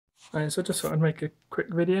So I just thought I'd make a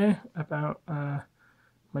quick video about my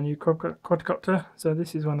new quadcopter. So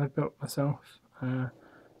this is one I built myself.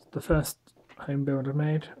 It's the first home build I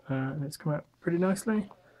made, and it's come out pretty nicely.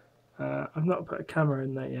 I've not put a camera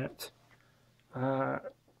in there yet.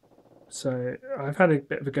 So I've had a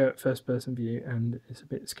bit of a go at first person view, and it's a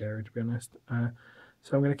bit scary, to be honest.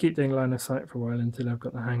 So I'm going to keep doing line of sight for a while until I've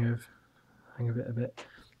got the hang of it a bit.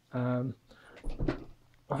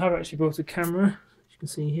 I have actually bought a camera, as you can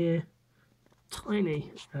see here,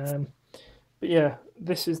 tiny. But yeah,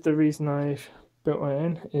 this is the reason I've built my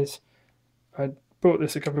own. Is I bought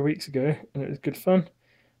this a couple of weeks ago and it was good fun,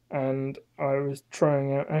 and I was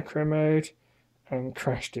trying out acro mode and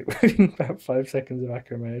crashed it within about 5 seconds of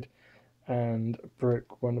acro mode and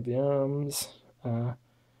broke one of the arms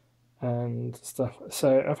and stuff.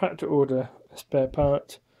 So I've had to order a spare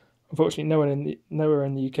part. Unfortunately, nowhere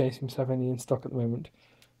in the UK seems to have any in stock at the moment,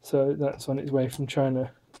 so that's on its way from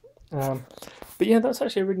China. But yeah, that's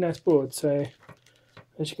actually a really nice board. So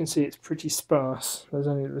as you can see, it's pretty sparse. There's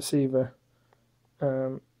only the receiver,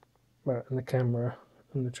 well, and the camera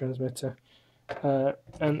and the transmitter,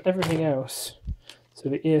 and everything else. So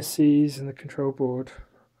the ESCs and the control board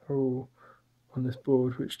are all on this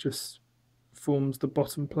board, which just forms the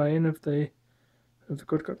bottom plane of the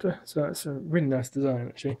quadcopter. So it's a really nice design,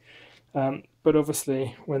 actually. But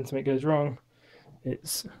obviously, when something goes wrong,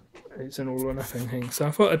 it's an all or nothing thing. So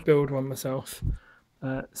I thought I'd build one myself.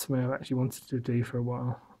 Something I've actually wanted to do for a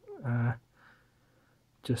while. I've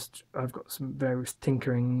got some various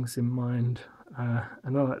tinkerings in mind,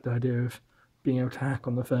 and I like the idea of being able to hack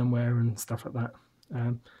on the firmware and stuff like that.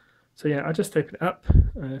 So yeah, I just open it up,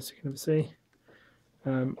 so you can see.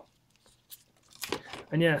 And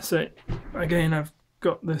yeah, so again, I've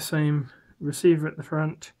got the same receiver at the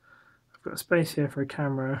front. I've got a space here for a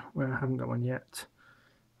camera where I haven't got one yet.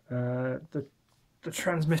 The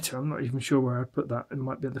transmitter, I'm not even sure where I'd put that. It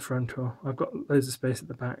might be at the front, or I've got loads of space at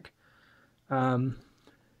the back.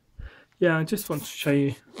 Yeah, I just want to show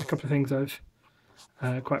you a couple of things I've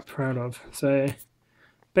quite proud of. So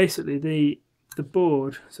basically the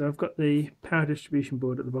board, so I've got the power distribution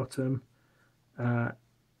board at the bottom, and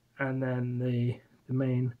then the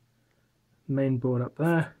main board up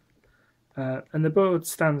there, and the board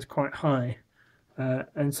stands quite high,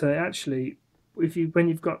 and so actually if you've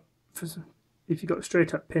got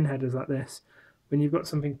straight up pin headers like this, when you've got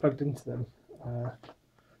something plugged into them,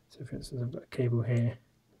 so for instance I've got a cable here,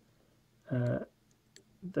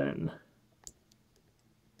 then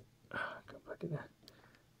got plug it there.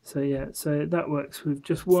 So yeah, so that works with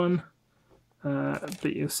just one,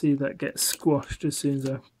 but you'll see that gets squashed as soon as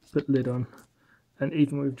I put the lid on, and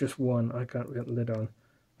even with just one I can't get the lid on.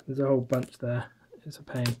 There's a whole bunch there. It's a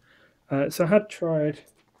pain. So I had tried,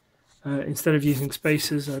 instead of using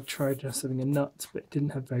spacers, I tried just having a nut, but it didn't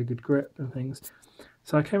have very good grip and things.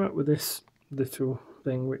 So I came up with this little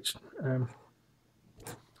thing which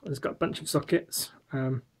has got a bunch of sockets,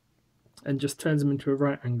 and just turns them into a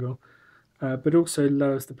right angle, but also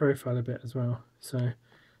lowers the profile a bit as well. So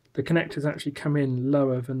the connectors actually come in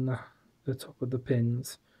lower than the top of the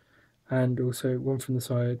pins, and also one from the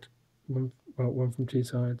side, one from two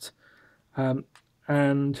sides.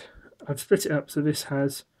 And I've split it up so this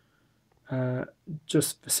has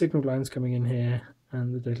just the signal lines coming in here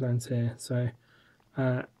and the data lines here. So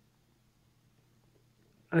I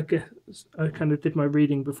guess I kind of did my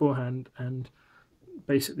reading beforehand, and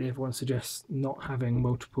basically everyone suggests not having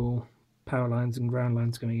multiple power lines and ground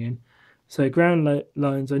lines coming in. So ground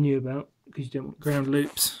lines I knew about, because you don't want ground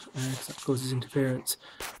loops, because that causes interference.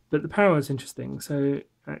 But the power is interesting. So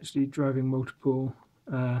actually driving multiple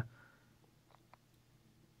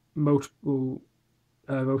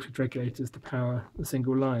voltage regulators to power a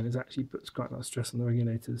single line actually puts quite a lot of stress on the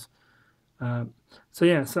regulators. So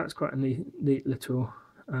yeah, so that's quite a neat little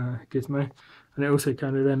gizmo, and it also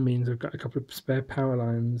kind of then means I've got a couple of spare power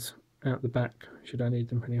lines out the back should I need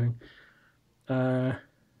them for anything.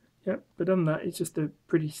 Yeah, but other than that, it's just a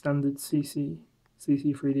pretty standard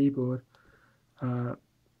CC3D board.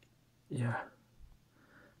 Yeah,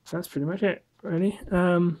 that's pretty much it, really.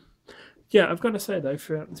 Yeah, I've got to say though,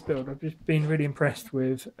 throughout this build, I've just been really impressed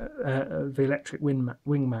with the electric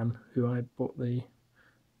wingman, who I bought the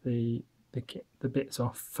bits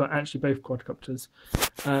off for actually both quadcopters,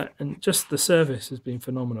 and just the service has been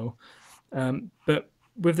phenomenal. But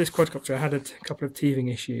with this quadcopter, I had a couple of teething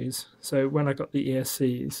issues. So when I got the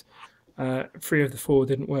ESCs, 3 of the 4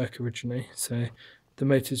 didn't work originally. So the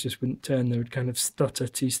motors just wouldn't turn. They would kind of stutter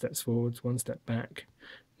 2 steps forwards, 1 step back.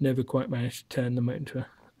 Never quite managed to turn the motor.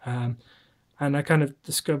 And I kind of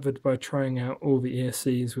discovered by trying out all the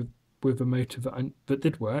ESCs with a motor that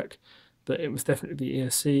did work, that it was definitely the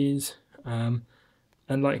ESCs, and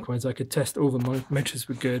likewise I could test all the measures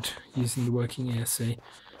were good using the working ESC.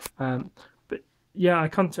 But yeah, I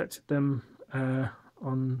contacted them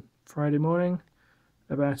on Friday morning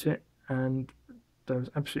about it, and there was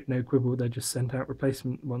absolutely no quibble. They just sent out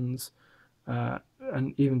replacement ones,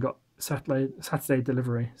 and even got Saturday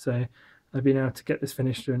delivery. So I've been able to get this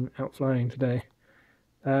finished and out flying today.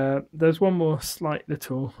 There's one more slight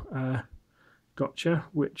little gotcha,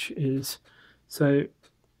 which is, so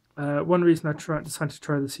one reason I decided to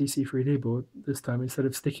try the CC3D board this time instead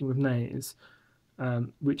of sticking with Naze,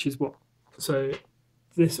 which is what, so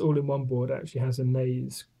this all-in-one board actually has a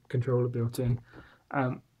Naze controller built in,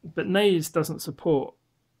 but Naze doesn't support,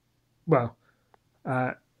 well,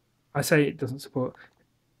 I say it doesn't support,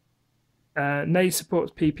 Naze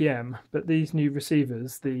supports PPM, but these new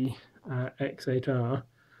receivers, the X8R,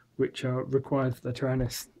 which are required for the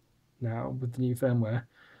Tyrannus now with the new firmware,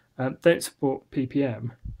 don't support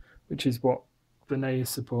PPM, which is what the Naze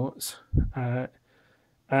supports,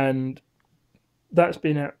 and that's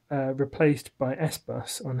been replaced by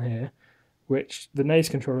S-Bus on here, which the Naze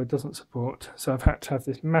controller doesn't support. So I've had to have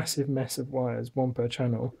this massive mess of wires, one per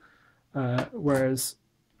channel, whereas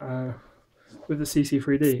with the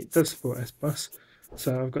CC3D it does support S-Bus.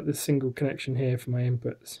 So I've got this single connection here for my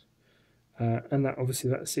inputs, and that obviously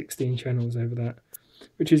that's 16 channels over that,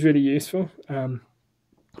 which is really useful.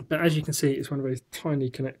 But as you can see, it's one of those tiny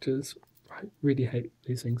connectors. I really hate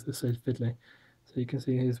these things, they're so fiddly. So you can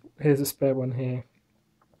see here's a spare one here.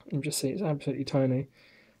 You can just see it's absolutely tiny.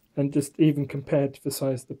 And just even compared to the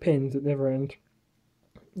size of the pins at the other end,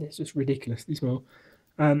 it's just ridiculously small.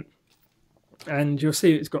 And you'll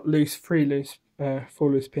see it's got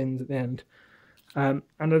four loose pins at the end. And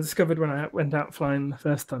I discovered when I went out flying the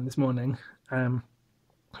first time this morning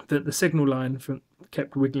that the signal line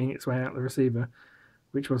kept wiggling its way out the receiver,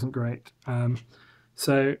 which wasn't great.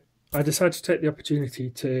 So I decided to take the opportunity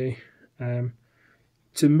to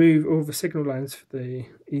move all the signal lines for the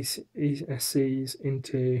ESCs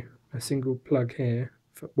into a single plug here,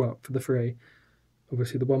 for the free.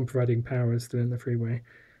 Obviously the one providing power is still in the freeway.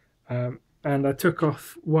 And I took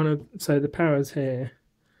off so the power's here.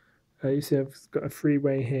 You see I've got a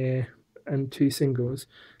freeway here and two singles.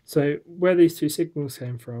 So where these two signals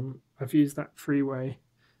came from, I've used that freeway.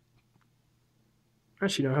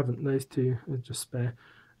 Actually, no, I haven't. Those two are just spare.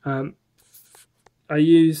 I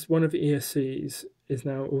used one of the ESCs is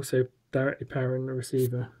now also directly powering the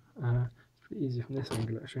receiver. It's pretty easy from this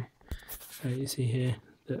angle, actually. You see here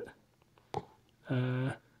that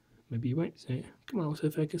maybe you won't see it. Come on,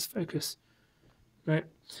 autofocus, focus. Right.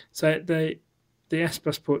 So the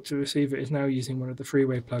S-Bus port to the receiver is now using one of the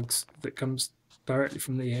freeway plugs that comes directly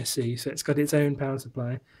from the ESC. So it's got its own power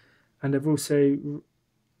supply, and I've also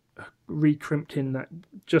recrimped in that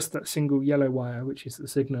single yellow wire, which is the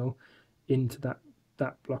signal, into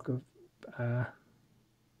that block of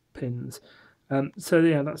pins. So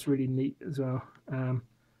yeah, that's really neat as well. And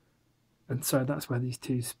so that's where these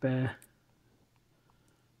two spare.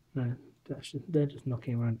 No, they're just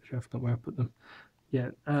knocking around. I forgot where I put them.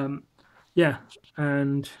 Yeah, yeah,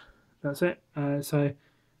 and that's it. So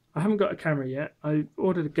I haven't got a camera yet. I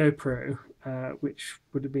ordered a GoPro, which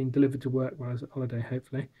would have been delivered to work while I was at holiday,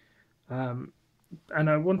 hopefully. And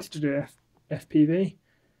I wanted to do FPV,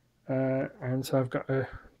 and so I've got a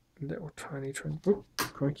little tiny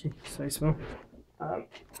crikey, so small.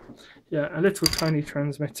 Yeah, a little tiny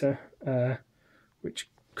transmitter, which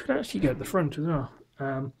could actually go at the front as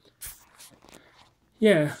well.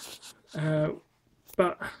 Yeah,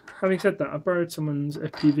 but having said that, I borrowed someone's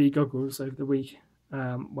FPV goggles over the week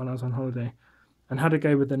when I was on holiday, and had a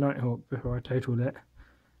go with the Nighthawk before I totaled it.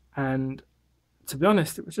 And to be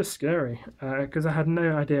honest, it was just scary because I had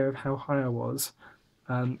no idea of how high I was.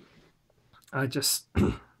 I just,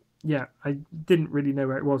 yeah, I didn't really know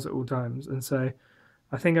where it was at all times, and so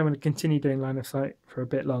I think I'm going to continue doing line of sight for a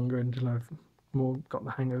bit longer until I've more got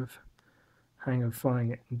the hang of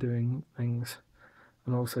flying it and doing things.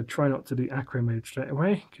 And also try not to do acro mode straight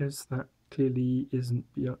away, because that clearly isn't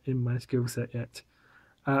in my skill set yet.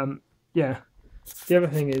 Yeah, the other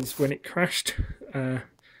thing is when it crashed,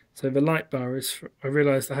 so the light bar I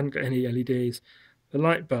realised I hadn't got any LEDs. The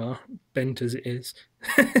light bar, bent as it is,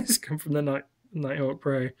 it's come from the Nighthawk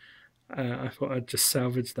Pro. I thought I'd just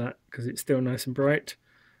salvage that because it's still nice and bright.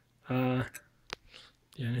 Yeah,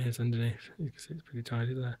 here's underneath. You can see it's pretty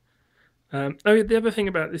tidy there. Oh, the other thing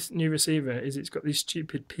about this new receiver is it's got these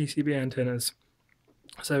stupid PCB antennas.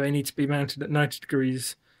 So they need to be mounted at 90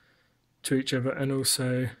 degrees to each other, and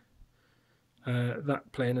also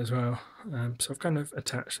that plane as well. So I've kind of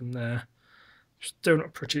attached them there. Still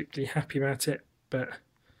not particularly happy about it, but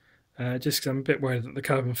just because I'm a bit worried that the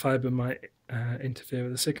carbon fibre might interfere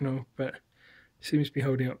with the signal, but it seems to be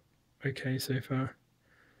holding up okay so far.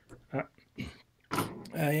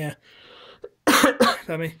 Yeah.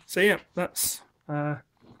 So yeah, that's my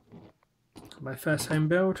first home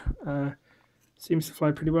build. Seems to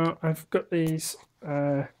fly pretty well. I've got these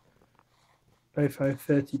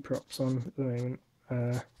 0530 props on at the moment.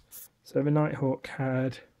 So the Nighthawk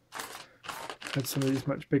had some of these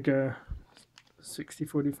much bigger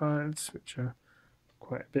 6045s, which are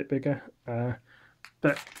quite a bit bigger,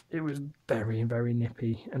 but it was very, very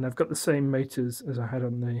nippy. And I've got the same motors as I had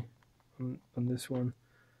on this one.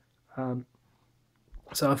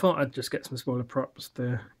 So I thought I'd just get some smaller props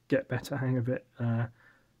to get better hang of it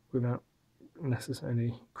without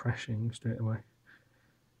necessarily crashing straight away.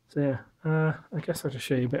 So yeah, I guess I'll just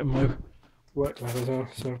show you a bit of my work lab as well.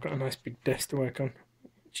 So I've got a nice big desk to work on,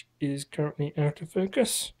 which is currently out of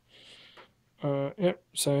focus. Yep,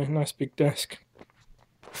 so nice big desk.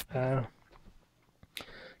 Got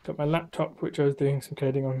my laptop, which I was doing some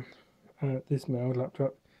coding on. This is my old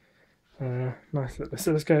laptop. Nice little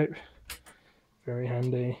oscilloscope, very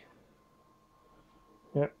handy.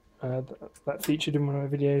 Yep, that featured in one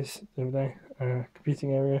of my videos the other day.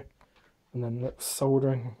 Computing area, and then a little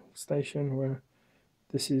soldering station where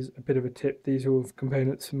this is a bit of a tip. These are all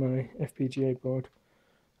components for my FPGA board.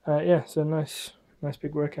 Yeah, so nice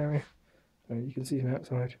big work area. You can see from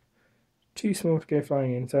outside. Too small to go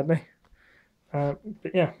flying in, sadly.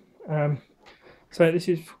 But yeah, so this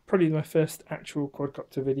is probably my first actual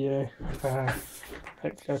quadcopter video.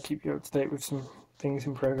 Hopefully I'll keep you up to date with some things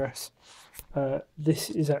in progress. This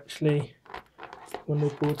is actually one of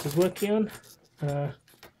the boards I was working on.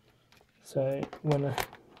 So one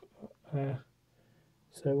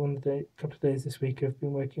of the couple of days this week I've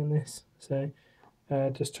been working on this. So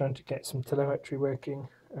just trying to get some telemetry working.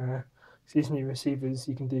 Excuse me, receivers.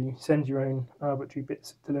 You can send your own arbitrary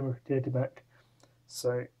bits of telemetry data back.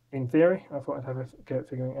 So in theory, I thought I'd have a go at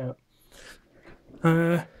figuring it out.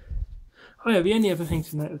 Oh yeah, the only other thing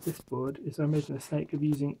to note of this board is I made the mistake of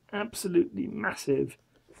using absolutely massive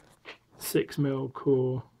 6mm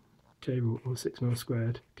core cable, or 6mm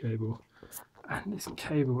squared cable, and this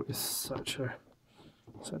cable is such a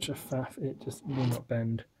faff. It just will not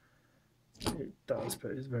bend. It does,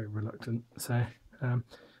 but it's very reluctant. So I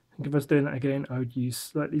think if I was doing that again, I would use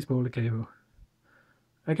slightly smaller cable.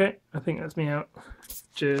 Okay, I think that's me out.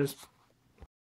 Cheers.